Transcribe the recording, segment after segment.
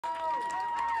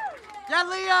Yeah,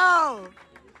 Leo!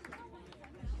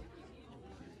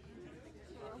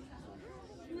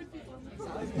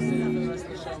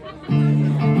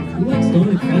 Who likes Don't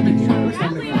Make Fun again?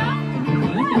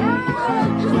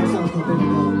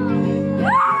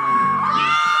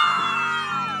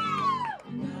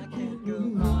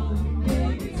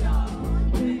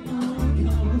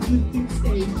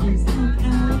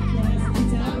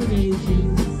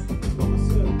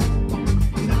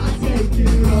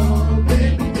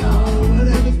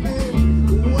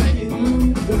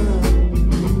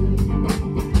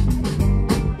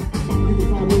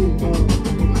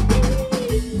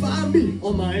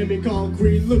 On Miami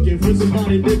concrete, looking for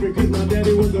somebody different, cause my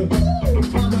daddy was a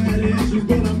mama had issues,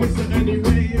 but I miss her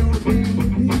anyway.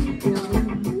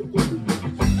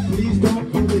 Please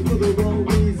don't call me for the wrong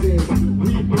reasons.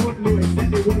 We both know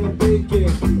exactly what I'm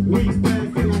thinking. Weeks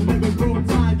pass and I never grow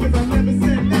tired, cause I never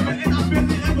said never, and I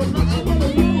barely ever thought I wanna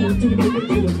roll to the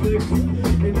original fix.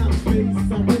 And I'm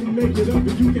fixed, I didn't make it up,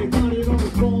 and you can find it on the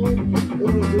phone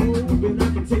or the road, and I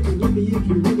can take it with me if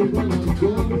you really wanna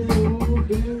go.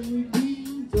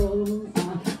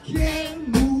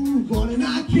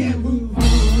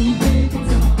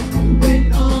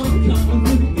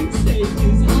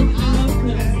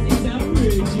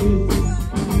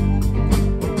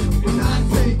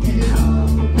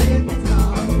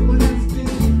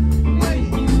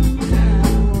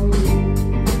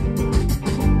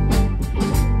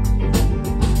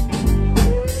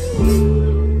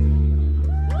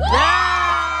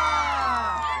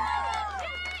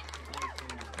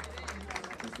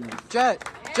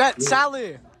 Jet,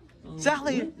 Sally!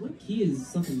 Sally! What key is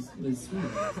something sweet?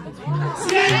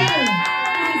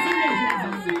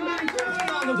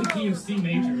 I know the key of C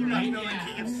major, right? You know the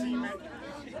key of C major.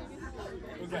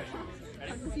 Okay.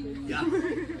 Ready? Yeah.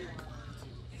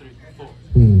 3, 4.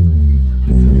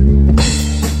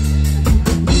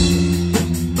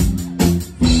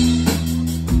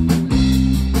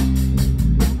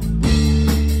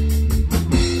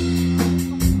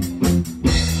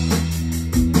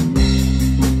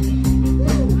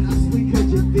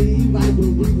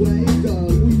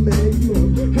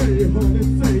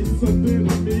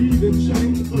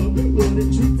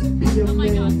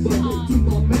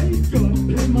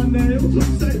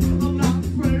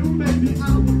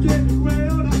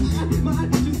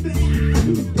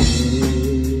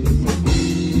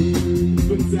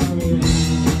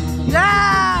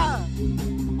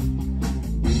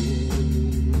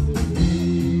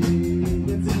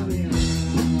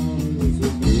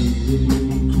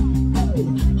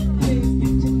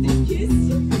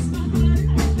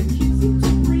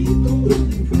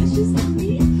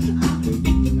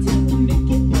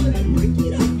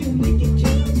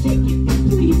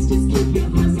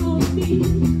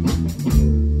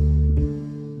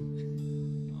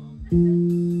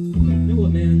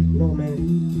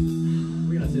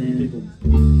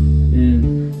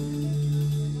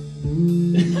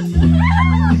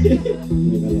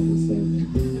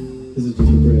 This is just a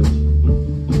bridge.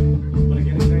 Wanna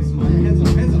get a nice smile? Hands up,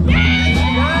 hands up.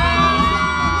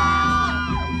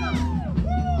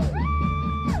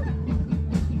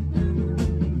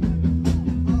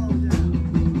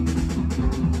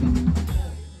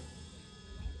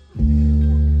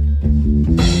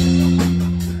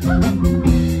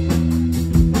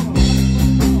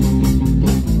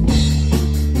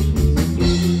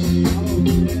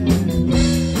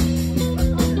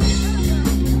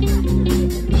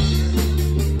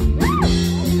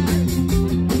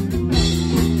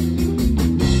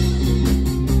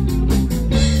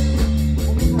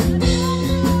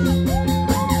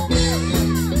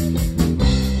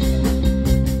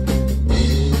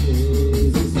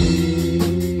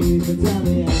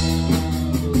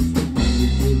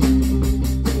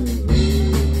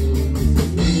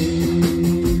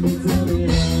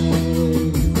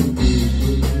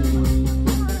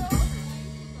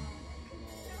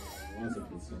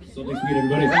 Something sweet,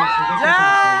 everybody.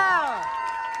 Yeah!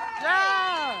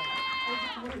 Yeah!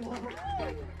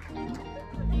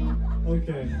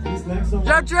 Okay, this next song.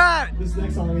 This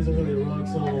next song isn't really a rock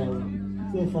song.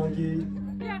 It's a little funky.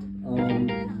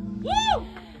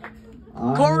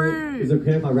 Woo! Corey! Is it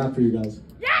okay if I rap for you guys?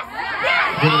 Yes!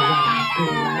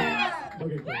 Yes!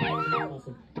 Okay, cool.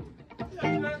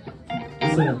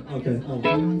 Awesome. Okay.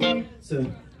 So.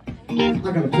 I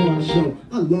gotta put on a show.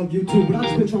 I love you too, but I've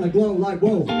just been trying to glow like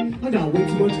whoa. I got way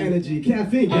too much energy.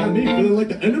 Caffeine got me feeling like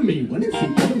the enemy. When it's the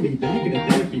enemy, back in the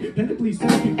therapy. Pen please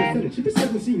tell people finish. If it's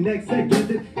 7C next, they get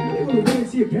it. They wanna run and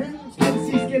see a parent. Scared to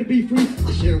see, scared to be free.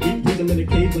 I share weed, put them in a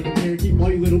cage like a parakeet.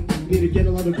 All you little need to get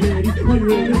a lot of parody. All you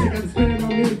realistic, I gotta spend it on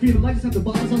me to feed them. I just have to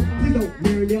buy some. Please don't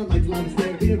marry me. I like to lie to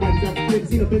stand. right after kids,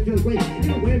 seen a bit feeling great. In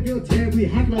a way, I'm feeling terribly.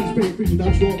 How can I spray free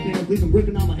without your pan? Please, I'm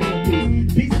ripping out my hand,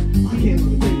 please. Peace, I can't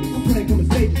undertake. I'm playing from a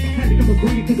stage. Had to come a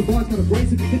greedy because the bar's kind of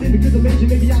abrasive. And then because I'm major,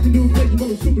 maybe I can do a great. Well,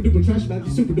 I'm super duper trash, man.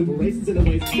 You super duper racist in a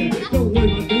way. Yeah, don't worry,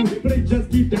 my dude. But they just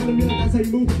keep down on me like that's how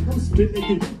you move. I'm spitting at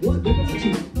you. What? They're gonna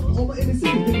shoot. All my innocence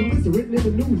is getting listed, written in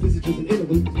the news. This is just an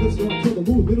interlude. Listen, I'm till the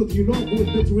mood. Little do you know, I'm always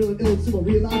been too real and ill. So I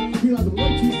realize I'm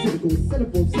way too cynical.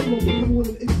 Centerfold, settle over, come with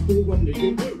an inch run to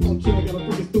you. I'm sure I got a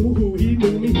freaking stool who he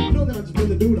knew me. Know that I just been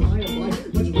the dude, high and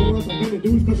light. Let you know else I'm gonna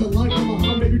do is crush a line from my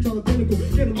heart, maybe trying to pinnacle.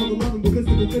 Get a mother loving, but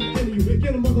listen to the into you.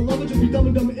 Get a mother loving, just be dumb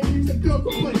and into you. Say, girl,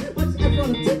 quit playing. I just act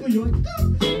trying to tickle you. Like,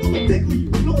 I'm gonna tickle you. You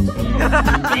know what I'm talking about?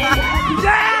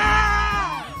 Yeah!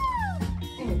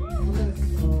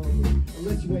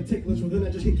 Unless you ain't ticklish, well then I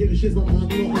just can't give a shit about my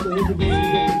you know I'm a living baby,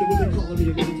 what they calling me,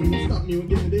 and they stop me and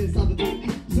give me this, I'm a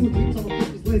dude. So with dreams, I'm a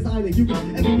Christmas place, I ain't you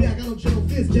can. Every day I got no chill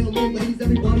fist, gentlemen, ladies,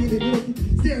 everybody, and they look,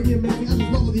 stare at me and make me, I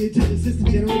just love the attention system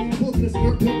generating. Both in a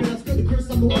skirt, poor man, I spread the curse,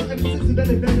 I'm the one ever since it's been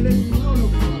invented, and I don't know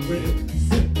how I'm ready.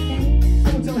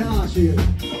 Someone tell me how I should.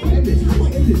 End this, how do I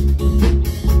end this?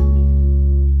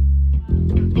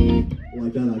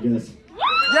 Like that, I guess.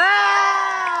 Yeah!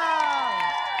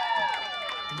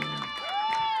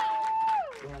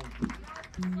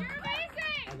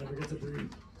 I'll never get to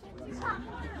breathe.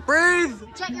 Breathe!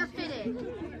 Check your fitted.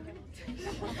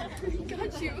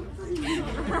 Got you.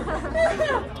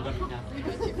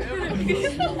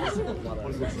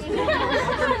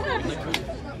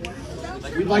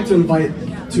 We'd like to invite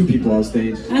two people on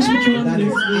stage. That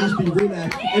is Ashby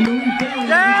Rimac and Marie Berry.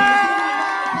 Yeah!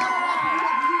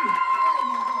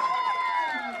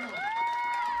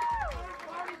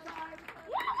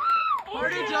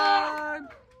 Party time!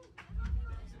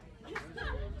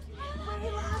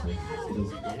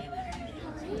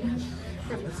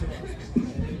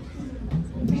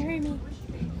 Marry me.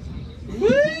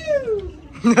 Woo!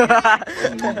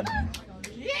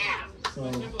 So,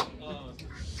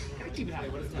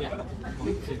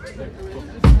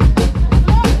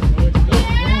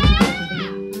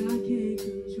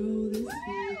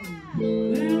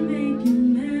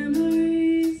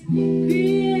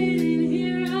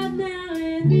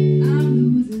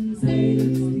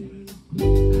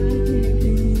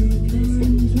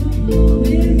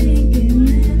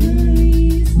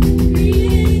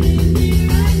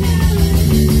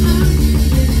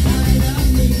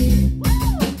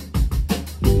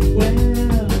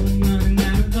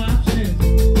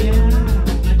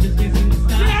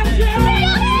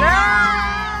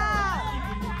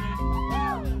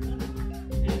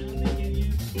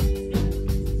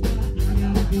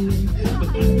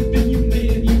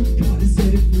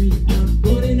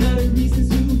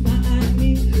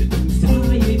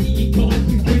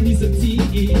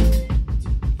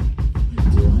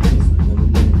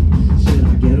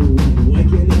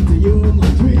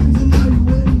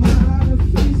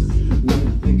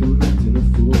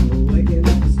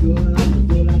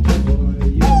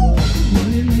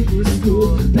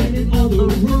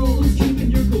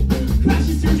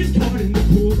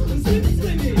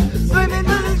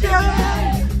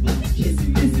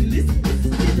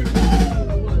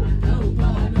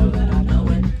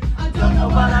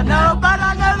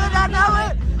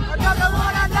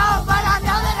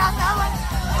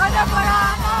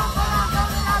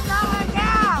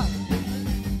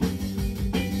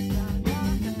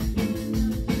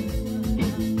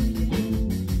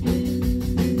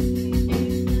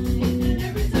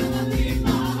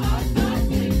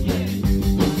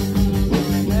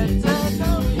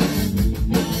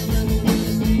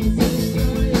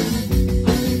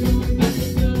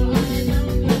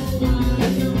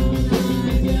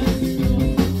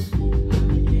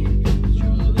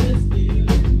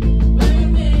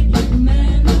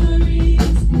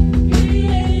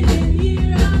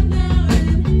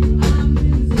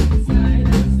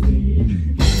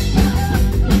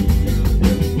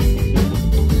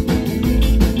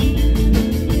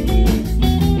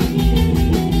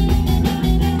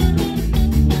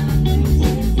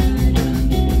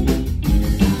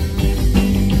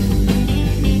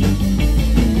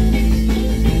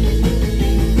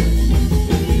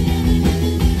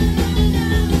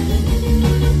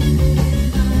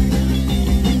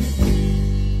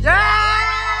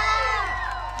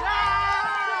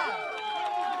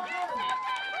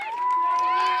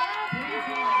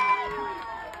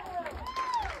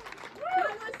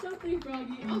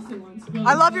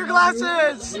 I love your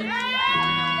glasses!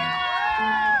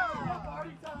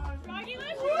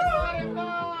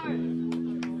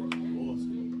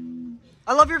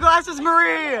 I love your glasses,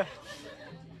 Marie! I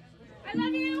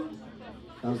love you.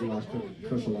 that was the last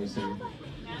crucial one saying.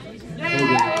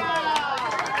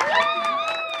 Yeah!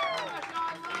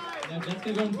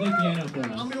 gonna go and play piano for us.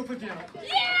 I'm gonna go play piano.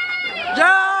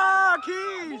 Yeah,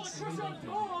 keys.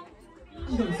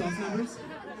 You know the sauce numbers?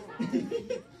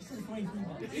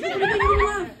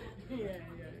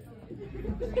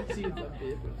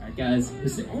 Alright, guys.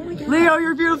 Leo,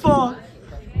 you're beautiful.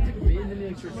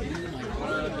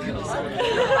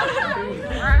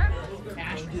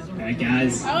 Alright,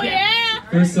 guys. Oh yeah!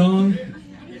 First song.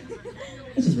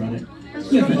 Let's just run it.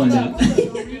 You have to find out.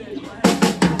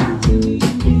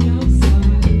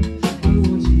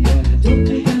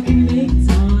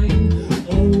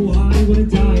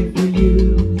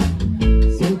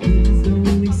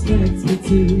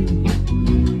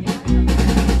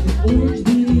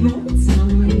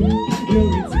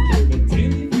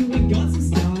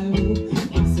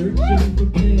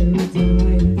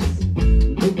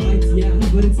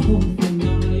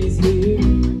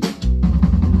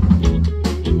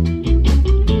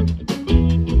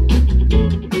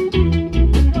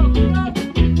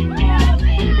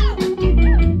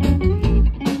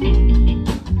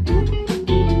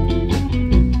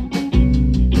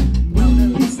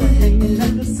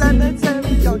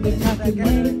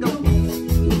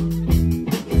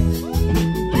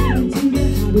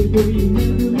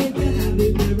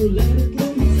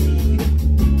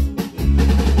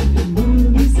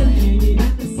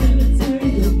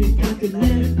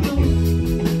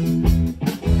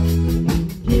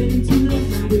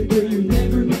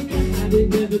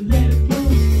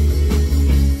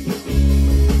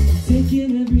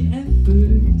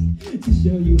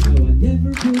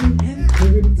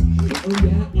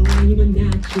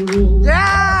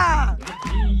 Yeah!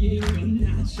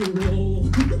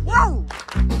 Whoa!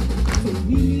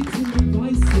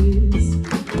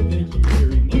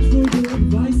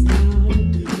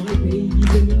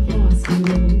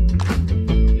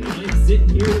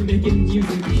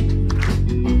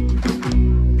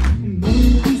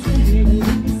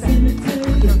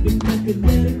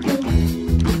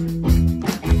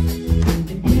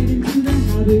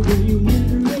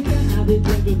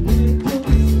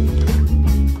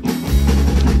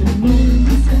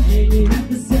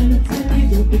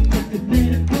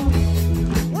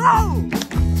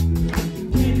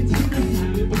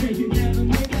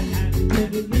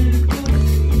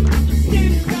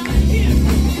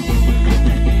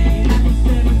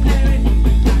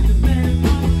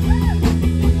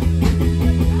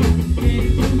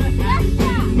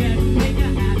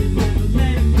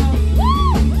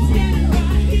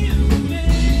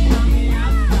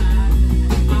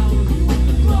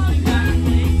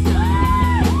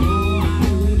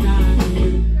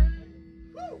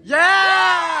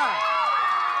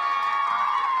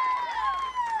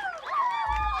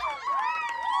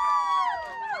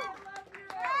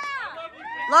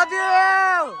 Love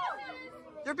you!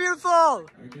 You're beautiful!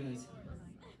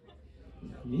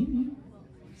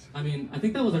 I mean, I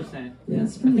think that was our set.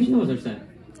 Yes, I think that was our set.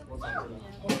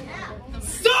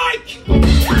 Psych!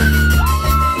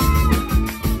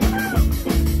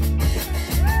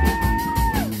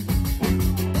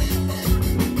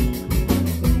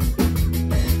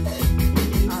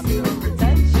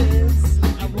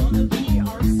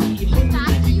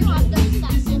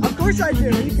 Of course I do.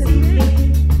 Are you kidding me?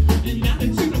 And now that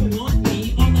you don't want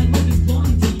me, all I love is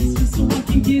blondies, just so I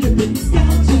can get a bit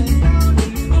nostalgic.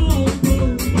 All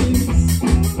progress.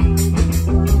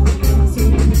 So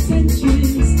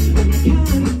pretentious, I'm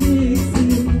kind of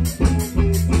mixing.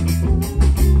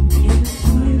 And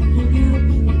I hung out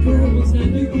with girls that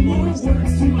knew more words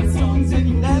to my songs than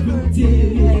you ever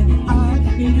did. And I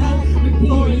hung out with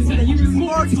boys that used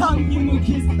more tongue in my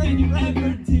kiss than you ever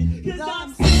did. 'Cause I'm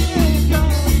sick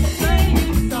of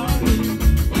saying sorry.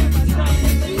 If I try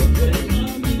that you could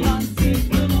love me, I'm sick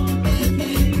of all the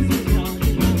things you're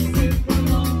talking. I'm sick of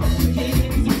all the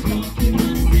games you're talking.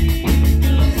 I'm sick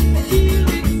of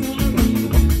feeling sorry.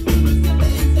 If I try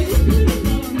that you could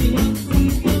love me, I'm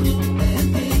sick of all the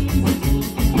things you're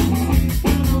talking. I'm sick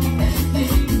of all the things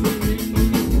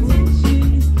you're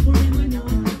intentions. Or am I not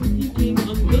thinking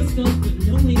I'm good stuff, but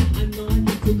knowing I'm not,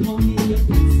 so call me a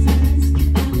princess.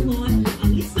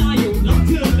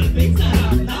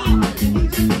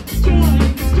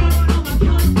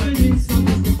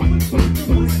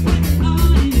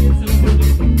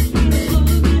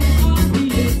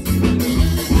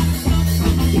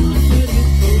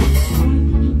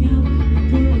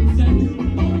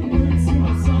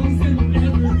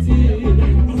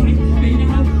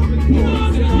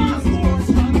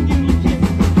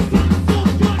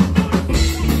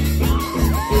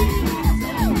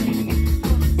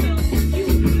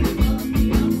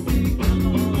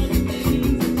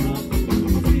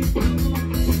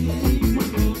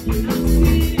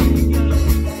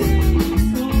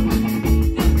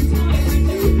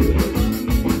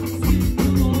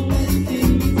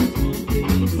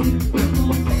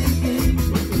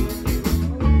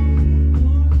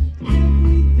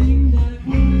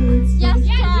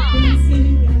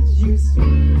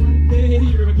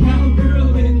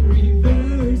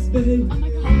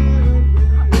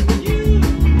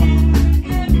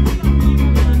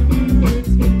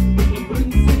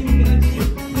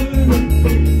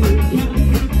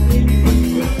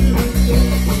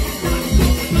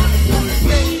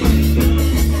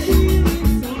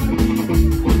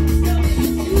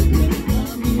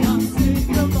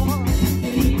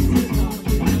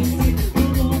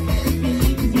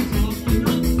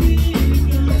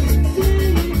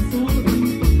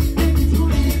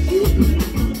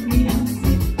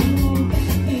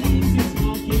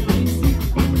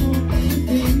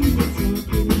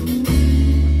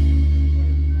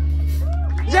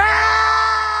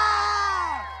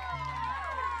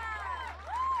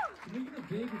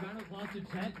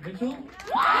 Mr. Chet Mitchell.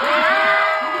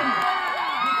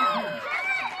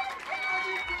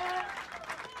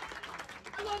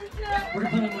 We're gonna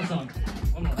play one more song.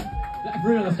 One more. For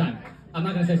real this time. I'm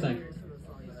not gonna say psych.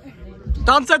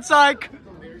 Tom said psych.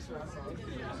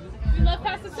 We love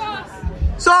pasta sauce.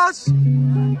 Sauce. Sauce.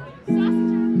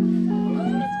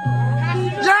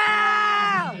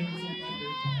 Yeah!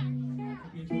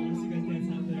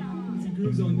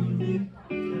 Grooves on, you know what I mean?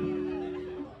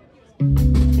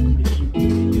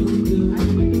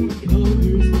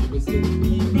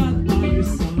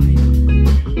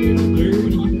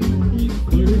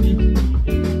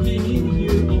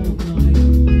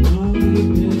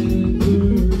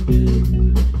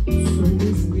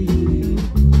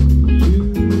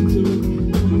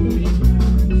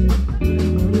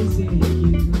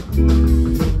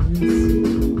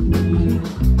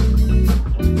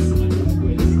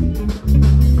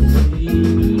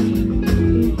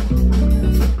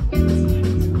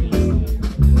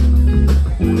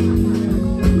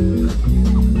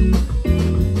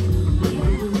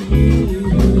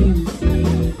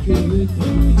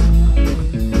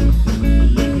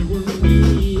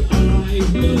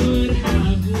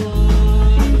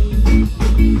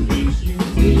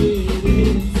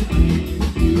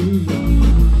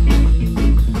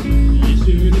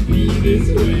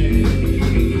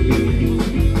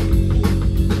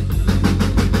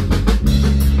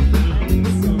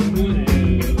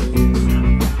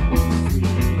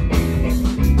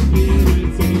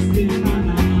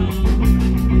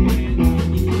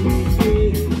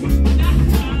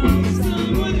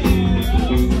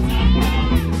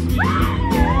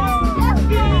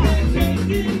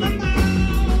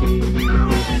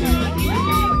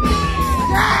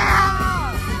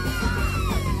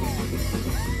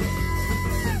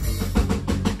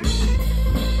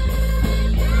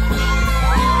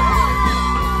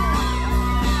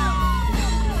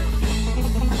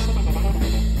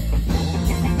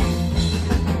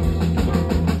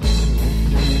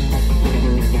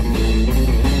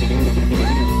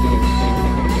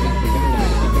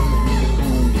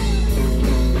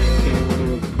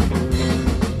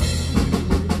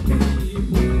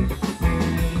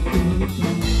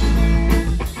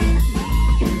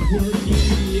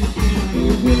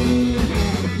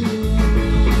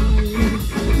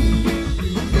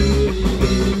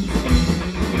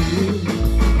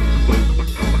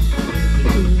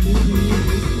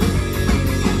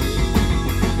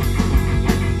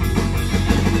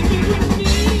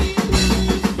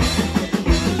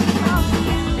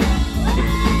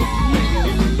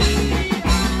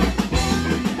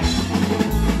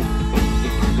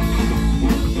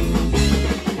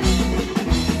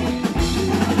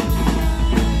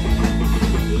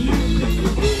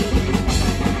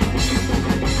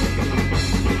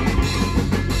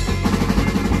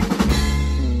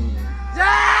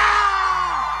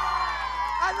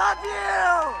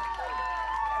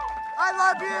 I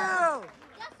love you!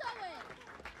 Yes, Owen!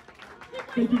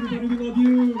 Thank you, everybody. We love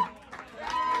you.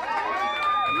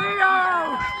 Leo!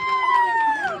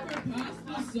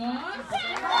 Pasta sauce.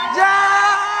 Yeah!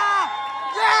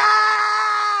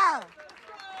 Yeah!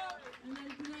 And then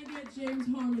can I get James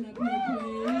Harmon up here,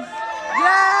 please?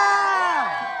 Yeah!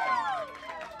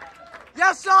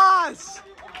 Yes, sauce!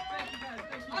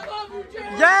 I love you,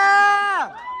 James. Yeah!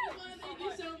 I just want to thank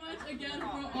you so much again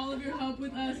for all of your help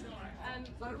with us. And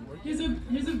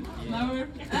here's a flower.